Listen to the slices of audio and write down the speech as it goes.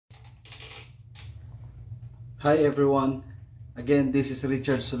Hi everyone, again this is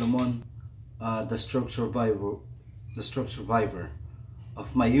Richard Solomon, the stroke survivor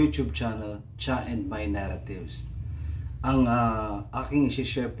of my YouTube channel, Cha and My Narratives. Ang aking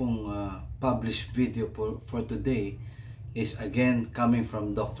isi-share pong published video for today is again coming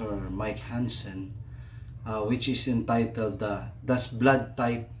from Dr. Mike Hansen, which is entitled Does Blood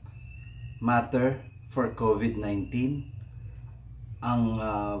Type Matter for COVID-19? Ang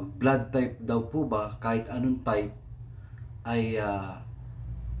blood type daw po ba, kahit anong type, ay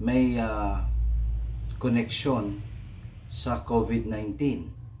may connection sa COVID-19.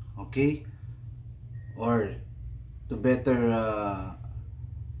 Okay? Or to better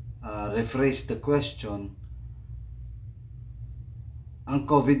rephrase the question, ang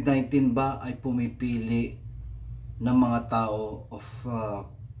COVID-19 ba ay pumipili ng mga tao of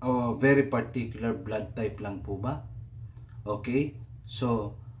a very particular blood type lang po ba? Okay?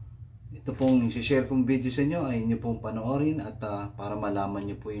 So, ito pong share kong video sa inyo ay inyo pong panoorin at para malaman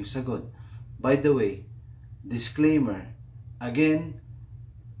nyo po yung sagot. By the way, disclaimer, again,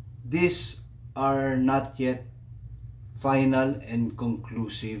 these are not yet final and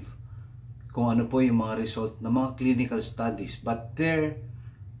conclusive kung ano po yung mga result ng mga clinical studies, but there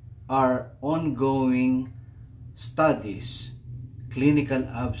are ongoing studies, clinical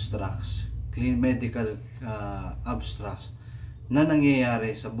abstracts, medical abstracts na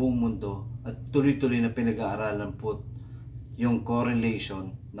nangyayari sa buong mundo at tuloy-tuloy na pinag-aaralan po yung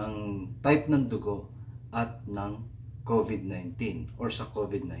correlation ng type ng dugo at ng COVID-19 or sa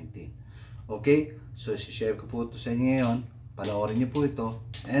COVID-19. Okay? So, share ko po ito sa inyo ngayon. Panoorin niyo po ito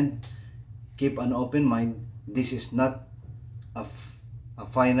and keep an open mind. This is not a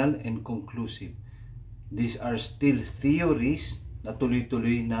final and conclusive. These are still theories na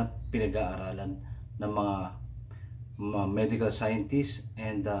tuloy-tuloy na pinag-aaralan ng mga medical scientists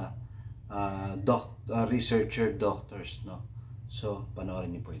and researcher doctors, no? So,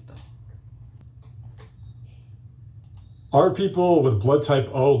 panoorin niyo po ito. Are people with blood type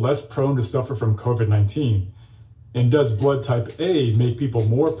O less prone to suffer from COVID-19? And does blood type A make people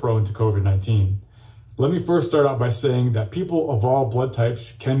more prone to COVID-19? Let me first start out by saying that people of all blood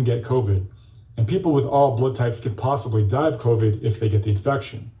types can get COVID, and people with all blood types can possibly die of COVID if they get the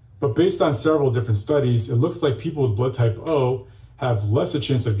infection. But based on several different studies, it looks like people with blood type O have less a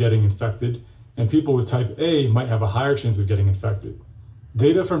chance of getting infected, and people with type A might have a higher chance of getting infected.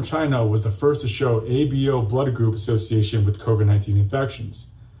 Data from China was the first to show ABO blood group association with COVID-19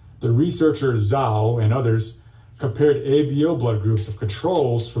 infections. The researcher Zhao and others compared ABO blood groups of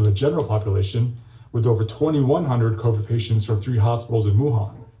controls from the general population with over 2,100 COVID patients from 3 hospitals in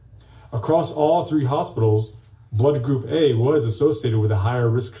Wuhan. Across all 3 hospitals, blood group A was associated with a higher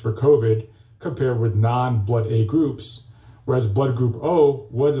risk for COVID compared with non-blood A groups, whereas blood group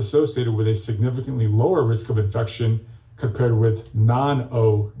O was associated with a significantly lower risk of infection compared with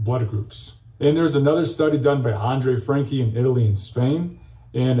non-O blood groups. And there's another study done by Andre Franchi in Italy and Spain.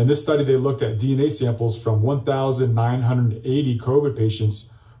 And in this study, they looked at DNA samples from 1,980 COVID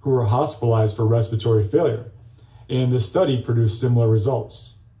patients who were hospitalized for respiratory failure. And this study produced similar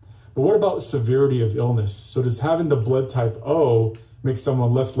results. But what about severity of illness? So does having the blood type O make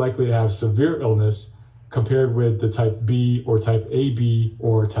someone less likely to have severe illness compared with the type B or type AB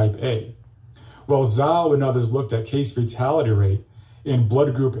or type A? Well, Zhao and others looked at case fatality rate, and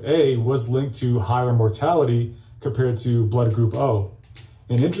blood group A was linked to higher mortality compared to blood group O.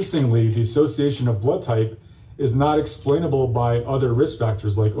 And interestingly, the association of blood type is not explainable by other risk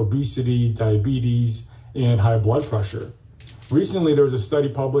factors like obesity, diabetes, and high blood pressure. Recently, there was a study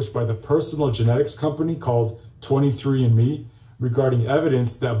published by the personal genetics company called 23andMe regarding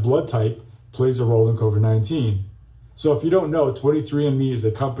evidence that blood type plays a role in COVID-19. So if you don't know, 23andMe is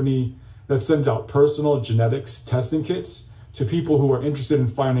a company that sends out personal genetics testing kits to people who are interested in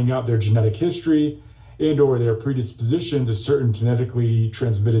finding out their genetic history and or their predisposition to certain genetically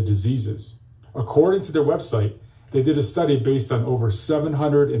transmitted diseases. According to their website, they did a study based on over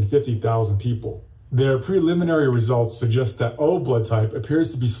 750,000 people. Their preliminary results suggest that O blood type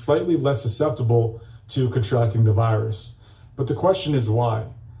appears to be slightly less susceptible to contracting the virus. But the question is why?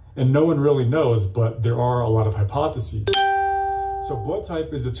 And no one really knows, but there are a lot of hypotheses. So blood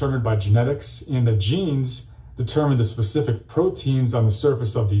type is determined by genetics, and the genes determine the specific proteins on the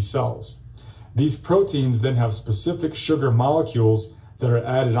surface of these cells. These proteins then have specific sugar molecules that are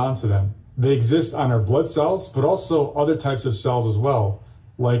added onto them. They exist on our blood cells, but also other types of cells as well,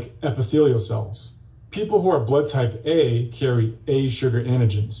 like epithelial cells. People who are blood type A carry A sugar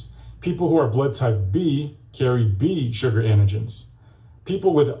antigens. People who are blood type B carry B sugar antigens.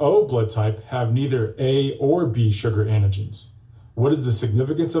 People with O blood type have neither A or B sugar antigens. What is the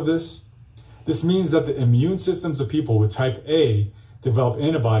significance of this? This means that the immune systems of people with type A develop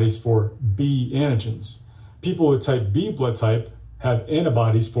antibodies for B antigens. People with type B blood type have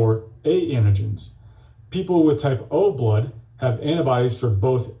antibodies for A antigens. People with type O blood have antibodies for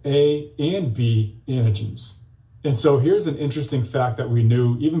both A and B antigens. And so here's an interesting fact that we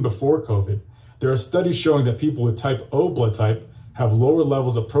knew even before COVID. There are studies showing that people with type O blood type have lower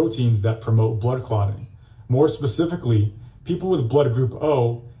levels of proteins that promote blood clotting. More specifically, people with blood group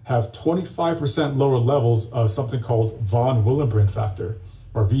O have 25% lower levels of something called von Willebrand factor,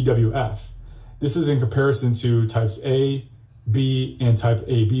 or VWF. This is in comparison to types A, B, and type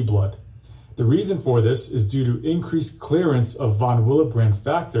AB blood. The reason for this is due to increased clearance of von Willebrand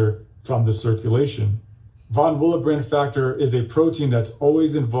factor from the circulation. Von Willebrand factor is a protein that's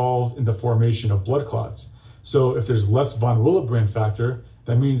always involved in the formation of blood clots. So if there's less von Willebrand factor,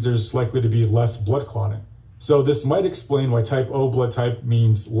 that means there's likely to be less blood clotting. So this might explain why type O blood type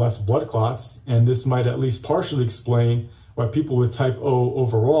means less blood clots, and this might at least partially explain why people with type O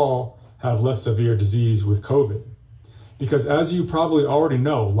overall have less severe disease with COVID. Because as you probably already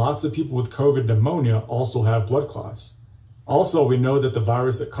know, lots of people with COVID pneumonia also have blood clots. Also, we know that the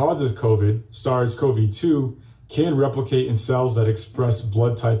virus that causes COVID, SARS-CoV-2, can replicate in cells that express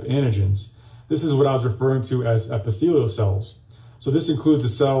blood type antigens. This is what I was referring to as epithelial cells. So this includes the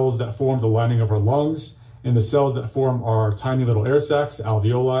cells that form the lining of our lungs, and the cells that form our tiny little air sacs,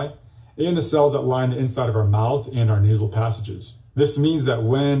 alveoli, and the cells that line the inside of our mouth and our nasal passages. This means that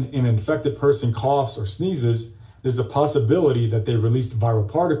when an infected person coughs or sneezes, there's a possibility that they released viral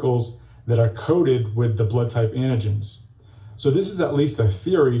particles that are coated with the blood type antigens. So this is at least a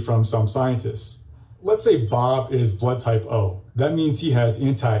theory from some scientists. Let's say Bob is blood type O. That means he has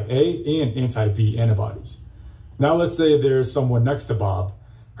anti-A and anti-B antibodies. Now let's say there's someone next to Bob.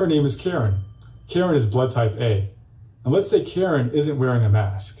 Her name is Karen. Karen is blood type A. And let's say Karen isn't wearing a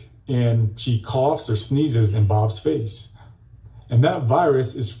mask and she coughs or sneezes in Bob's face. And that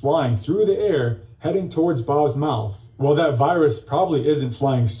virus is flying through the air heading towards Bob's mouth. Well, that virus probably isn't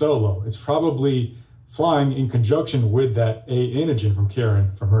flying solo. It's probably flying in conjunction with that A antigen from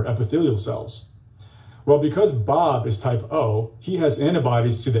Karen, from her epithelial cells. Well, because Bob is type O, he has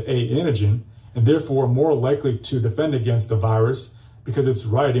antibodies to the A antigen and therefore more likely to defend against the virus because it's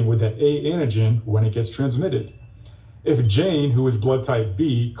riding with that A antigen when it gets transmitted. If Jane, who is blood type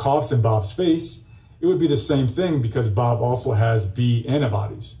B, coughs in Bob's face, it would be the same thing because Bob also has B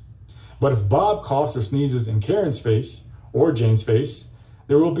antibodies. But if Bob coughs or sneezes in Karen's face or Jane's face,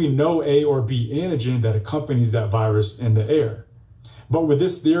 there will be no A or B antigen that accompanies that virus in the air. But with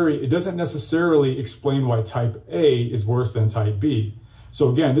this theory, it doesn't necessarily explain why type A is worse than type B. So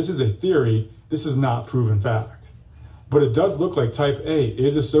again, this is a theory, this is not proven fact. But it does look like type A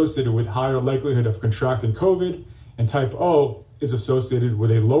is associated with higher likelihood of contracting COVID, and type O is associated with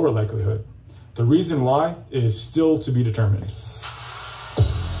a lower likelihood. The reason why is still to be determined.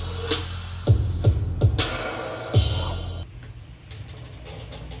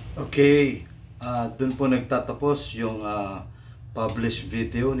 Okay, dun po nagtatapos yung published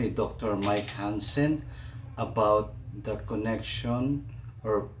video ni Dr. Mike Hansen about the connection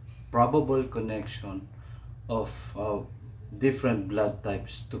or probable connection of different blood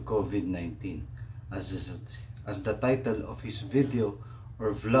types to COVID-19. As the title of his video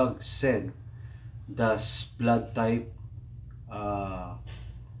or vlog said, does blood type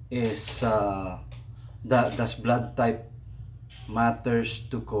does blood type matters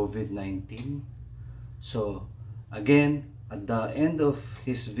to COVID-19? So again, at the end of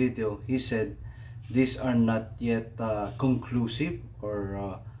his video, he said these are not yet conclusive,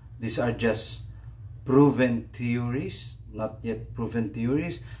 or these are just proven theories, not yet proven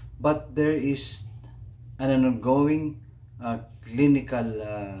theories, but there is an ongoing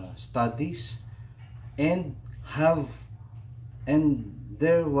clinical studies, and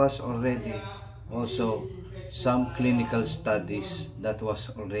there was already also some clinical studies that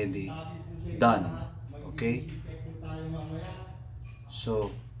was already done. Okay,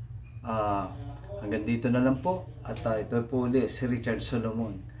 so hanggang dito na lang po, at ito po ulit si Richard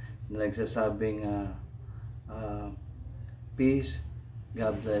Solomon na nagsasabing peace,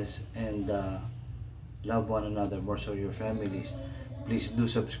 God bless, and love one another, more so your families. Please do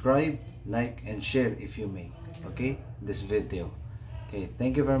subscribe, like, and share if you may, okay, this video. Okay,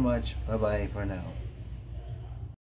 thank you very much. Bye bye for now.